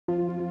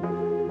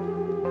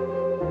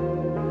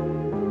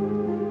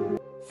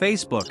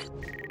Facebook.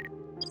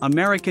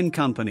 American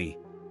company.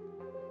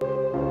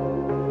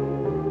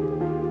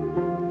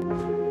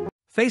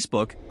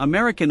 Facebook,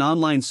 American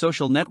online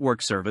social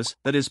network service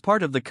that is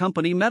part of the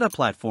company Meta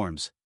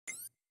Platforms.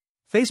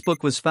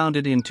 Facebook was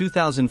founded in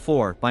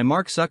 2004 by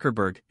Mark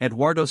Zuckerberg,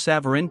 Eduardo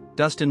Saverin,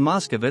 Dustin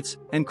Moskovitz,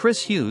 and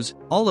Chris Hughes,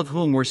 all of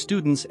whom were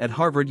students at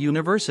Harvard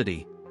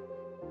University.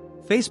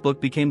 Facebook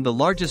became the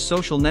largest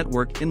social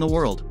network in the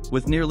world,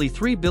 with nearly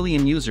 3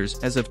 billion users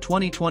as of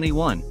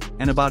 2021,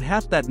 and about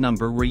half that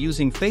number were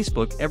using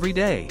Facebook every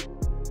day.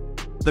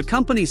 The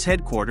company's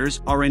headquarters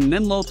are in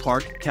Menlo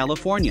Park,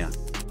 California.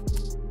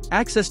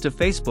 Access to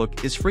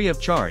Facebook is free of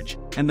charge,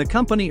 and the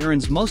company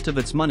earns most of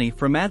its money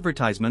from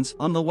advertisements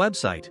on the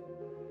website.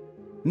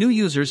 New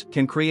users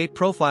can create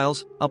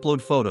profiles, upload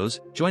photos,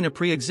 join a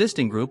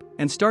pre-existing group,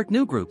 and start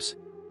new groups.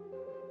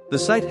 The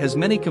site has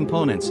many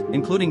components,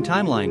 including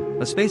timeline,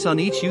 a space on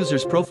each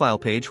user's profile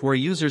page where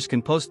users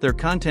can post their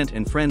content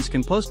and friends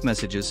can post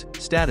messages,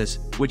 status,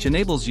 which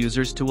enables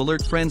users to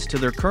alert friends to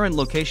their current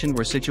location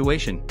or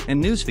situation,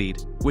 and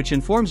newsfeed, which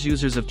informs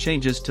users of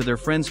changes to their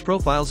friends'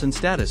 profiles and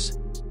status.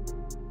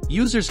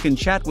 Users can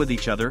chat with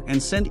each other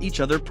and send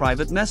each other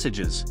private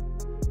messages.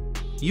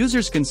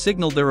 Users can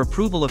signal their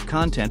approval of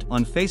content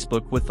on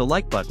Facebook with the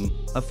like button,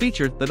 a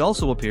feature that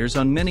also appears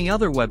on many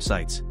other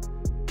websites.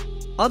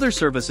 Other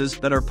services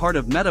that are part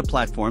of Meta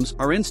Platforms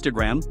are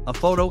Instagram, a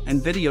photo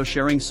and video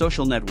sharing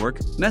social network,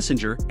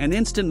 Messenger, an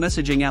instant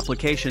messaging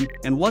application,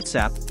 and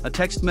WhatsApp, a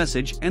text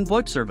message and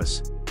VoIP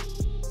service.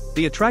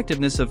 The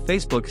attractiveness of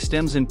Facebook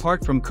stems in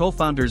part from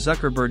co-founder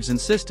Zuckerberg's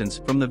insistence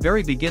from the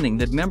very beginning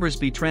that members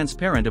be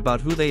transparent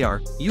about who they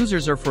are.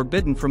 Users are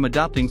forbidden from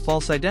adopting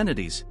false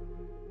identities.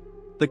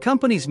 The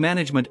company's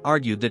management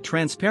argued that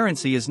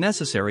transparency is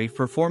necessary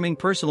for forming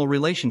personal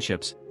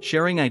relationships,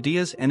 sharing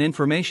ideas and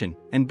information,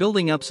 and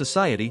building up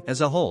society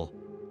as a whole.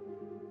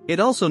 It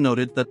also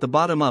noted that the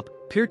bottom-up,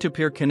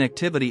 peer-to-peer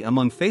connectivity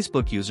among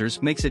Facebook users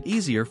makes it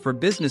easier for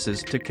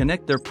businesses to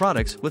connect their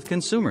products with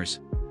consumers.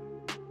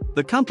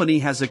 The company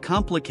has a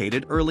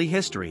complicated early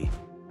history.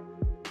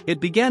 It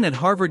began at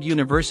Harvard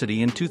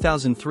University in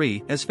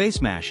 2003 as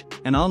FaceMash,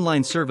 an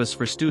online service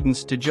for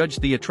students to judge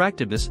the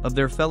attractiveness of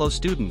their fellow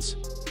students.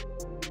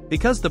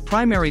 Because the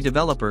primary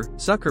developer,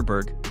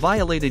 Zuckerberg,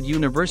 violated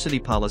university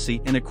policy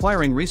in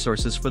acquiring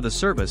resources for the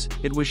service,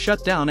 it was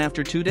shut down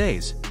after 2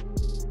 days.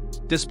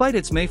 Despite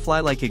its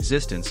mayfly-like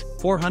existence,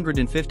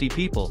 450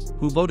 people,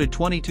 who voted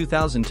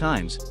 22,000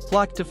 times,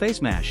 flocked to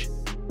FaceMash.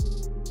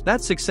 That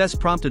success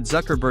prompted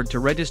Zuckerberg to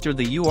register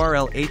the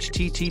URL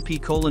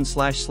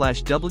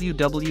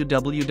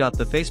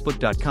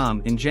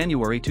http://www.thefacebook.com in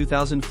January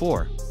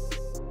 2004.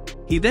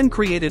 He then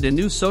created a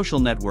new social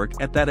network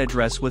at that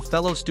address with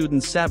fellow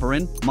students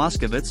Saverin,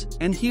 Moskovitz,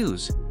 and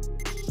Hughes.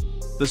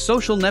 The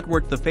social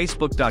network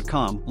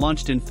thefacebook.com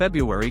launched in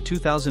February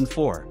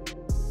 2004.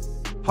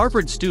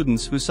 Harvard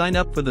students who signed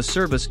up for the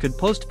service could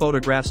post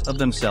photographs of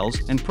themselves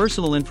and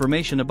personal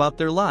information about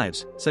their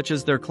lives, such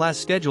as their class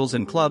schedules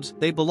and clubs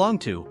they belong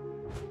to.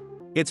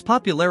 Its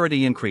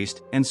popularity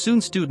increased, and soon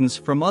students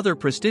from other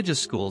prestigious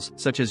schools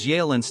such as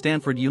Yale and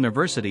Stanford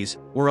universities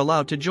were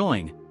allowed to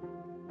join.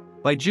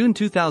 By June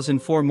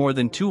 2004, more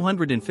than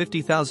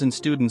 250,000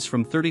 students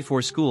from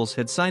 34 schools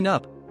had signed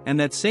up, and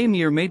that same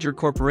year major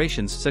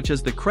corporations such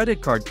as the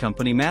credit card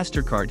company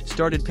MasterCard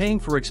started paying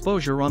for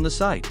exposure on the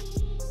site.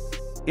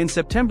 In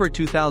September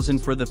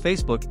 2004, the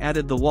Facebook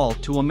added the wall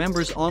to a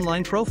member's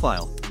online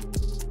profile.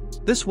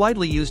 This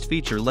widely used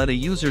feature let a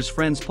user's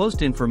friends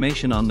post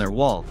information on their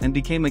wall and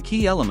became a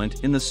key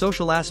element in the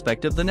social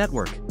aspect of the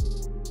network.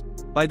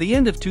 By the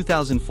end of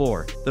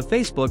 2004, the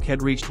Facebook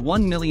had reached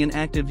 1 million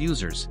active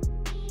users.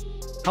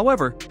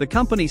 However, the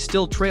company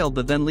still trailed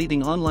the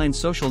then-leading online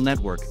social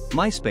network,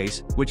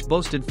 MySpace, which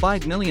boasted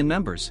 5 million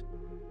members.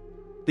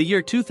 The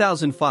year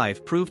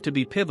 2005 proved to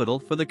be pivotal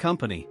for the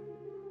company.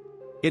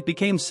 It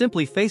became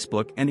simply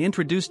Facebook and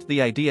introduced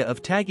the idea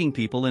of tagging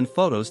people in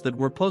photos that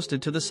were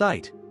posted to the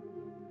site.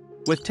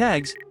 With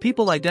tags,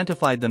 people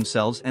identified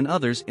themselves and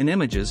others in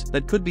images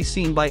that could be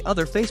seen by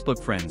other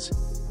Facebook friends.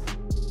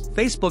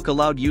 Facebook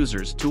allowed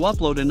users to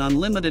upload an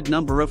unlimited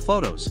number of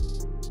photos.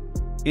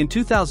 In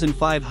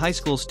 2005, high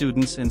school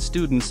students and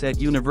students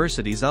at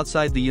universities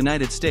outside the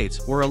United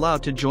States were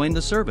allowed to join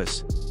the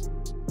service.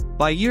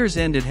 By year's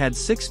end, it had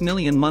 6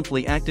 million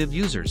monthly active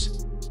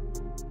users.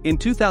 In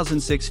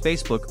 2006,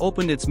 Facebook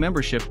opened its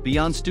membership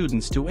beyond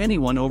students to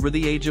anyone over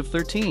the age of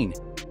 13.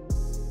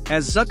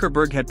 As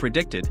Zuckerberg had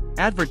predicted,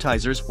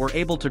 advertisers were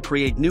able to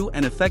create new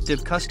and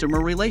effective customer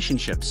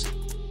relationships.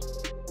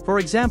 For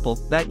example,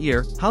 that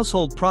year,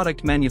 household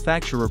product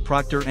manufacturer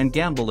Procter &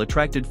 Gamble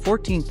attracted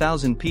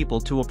 14,000 people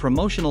to a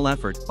promotional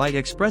effort by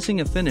expressing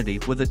affinity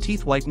with a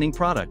teeth whitening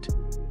product.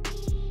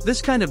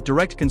 This kind of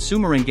direct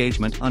consumer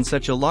engagement on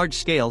such a large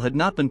scale had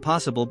not been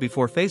possible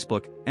before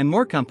Facebook, and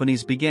more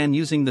companies began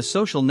using the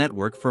social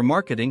network for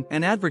marketing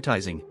and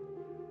advertising.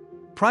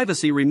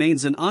 Privacy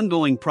remains an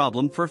ongoing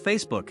problem for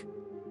Facebook.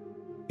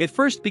 It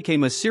first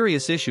became a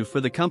serious issue for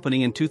the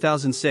company in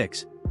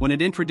 2006, when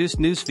it introduced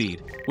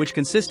Newsfeed, which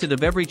consisted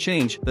of every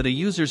change that a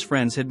user's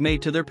friends had made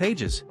to their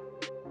pages.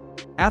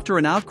 After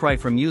an outcry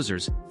from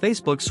users,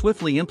 Facebook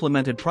swiftly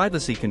implemented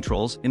privacy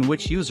controls in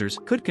which users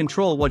could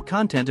control what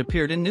content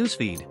appeared in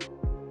newsfeed.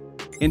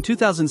 In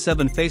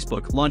 2007,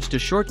 Facebook launched a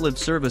short-lived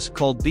service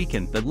called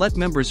Beacon that let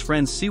members'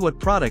 friends see what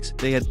products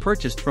they had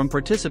purchased from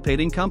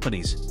participating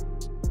companies.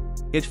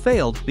 It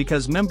failed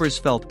because members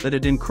felt that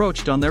it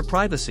encroached on their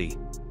privacy.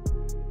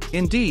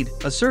 Indeed,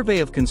 a survey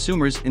of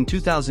consumers in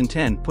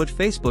 2010 put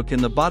Facebook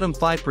in the bottom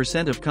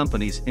 5% of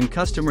companies in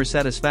customer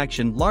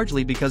satisfaction,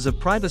 largely because of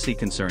privacy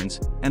concerns,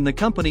 and the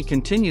company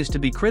continues to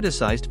be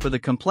criticized for the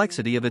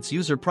complexity of its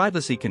user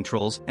privacy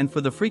controls and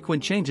for the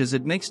frequent changes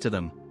it makes to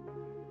them.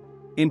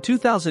 In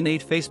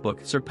 2008,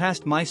 Facebook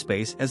surpassed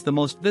MySpace as the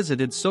most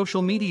visited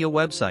social media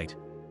website.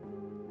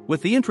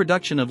 With the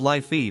introduction of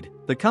Live Feed,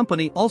 the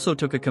company also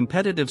took a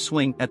competitive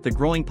swing at the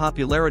growing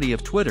popularity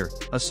of Twitter,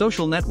 a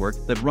social network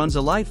that runs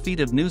a live feed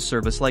of news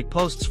service like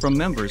posts from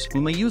members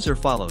whom a user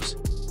follows.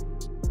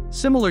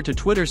 Similar to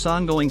Twitter's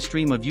ongoing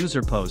stream of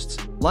user posts,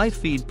 Live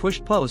Feed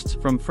pushed posts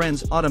from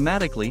friends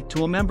automatically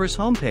to a member's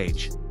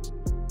homepage.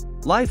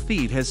 Live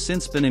Feed has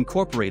since been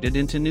incorporated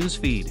into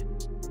Newsfeed.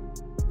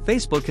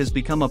 Facebook has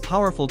become a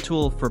powerful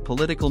tool for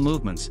political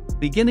movements,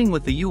 beginning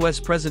with the US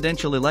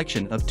presidential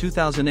election of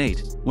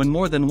 2008, when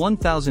more than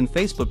 1,000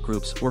 Facebook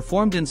groups were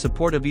formed in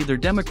support of either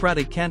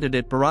Democratic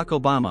candidate Barack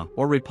Obama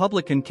or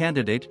Republican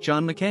candidate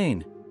John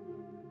McCain.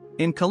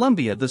 In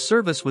Colombia, the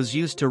service was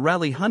used to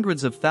rally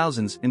hundreds of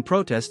thousands in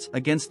protests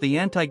against the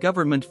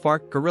anti-government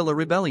FARC guerrilla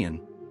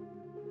rebellion.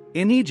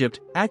 In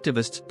Egypt,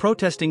 activists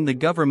protesting the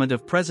government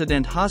of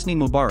President Hosni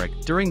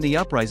Mubarak during the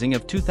uprising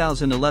of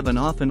 2011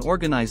 often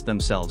organized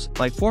themselves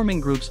by forming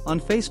groups on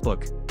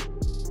Facebook.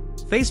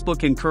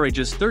 Facebook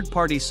encourages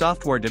third-party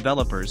software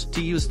developers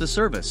to use the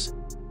service.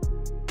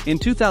 In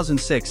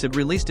 2006, it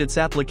released its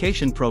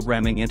Application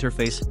Programming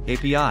Interface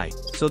 (API),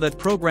 so that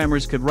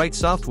programmers could write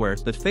software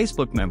that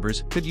Facebook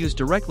members could use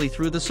directly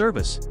through the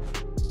service.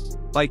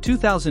 By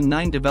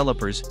 2009,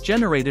 developers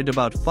generated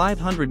about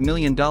 $500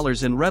 million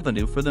in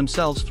revenue for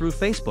themselves through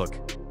Facebook.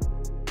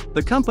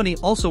 The company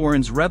also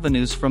earns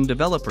revenues from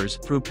developers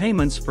through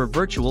payments for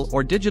virtual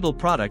or digital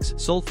products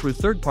sold through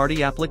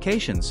third-party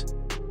applications.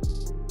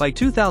 By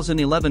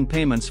 2011,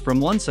 payments from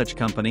one such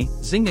company,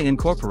 Zynga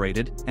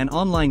Incorporated, an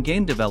online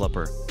game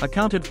developer,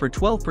 accounted for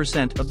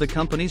 12% of the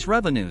company's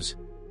revenues.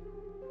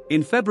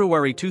 In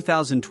February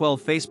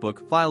 2012,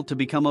 Facebook filed to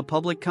become a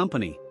public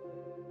company.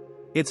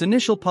 Its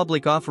initial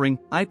public offering,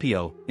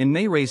 IPO, in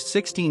May raised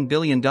 $16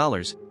 billion,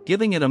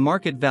 giving it a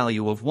market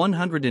value of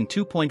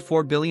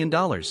 $102.4 billion.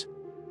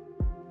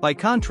 By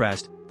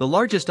contrast, the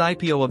largest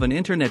IPO of an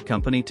internet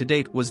company to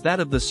date was that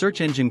of the search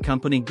engine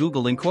company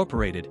Google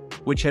Incorporated,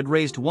 which had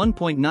raised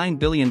 $1.9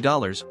 billion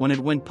when it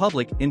went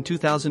public in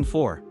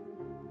 2004.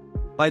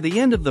 By the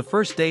end of the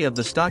first day of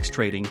the stock's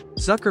trading,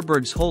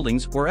 Zuckerberg's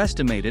holdings were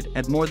estimated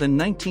at more than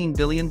 $19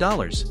 billion.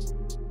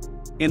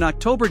 In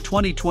October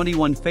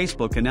 2021,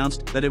 Facebook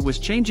announced that it was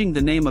changing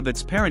the name of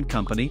its parent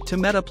company to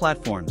Meta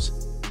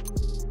Platforms.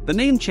 The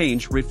name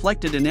change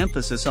reflected an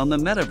emphasis on the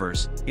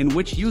metaverse, in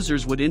which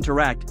users would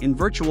interact in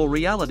virtual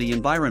reality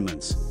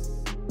environments.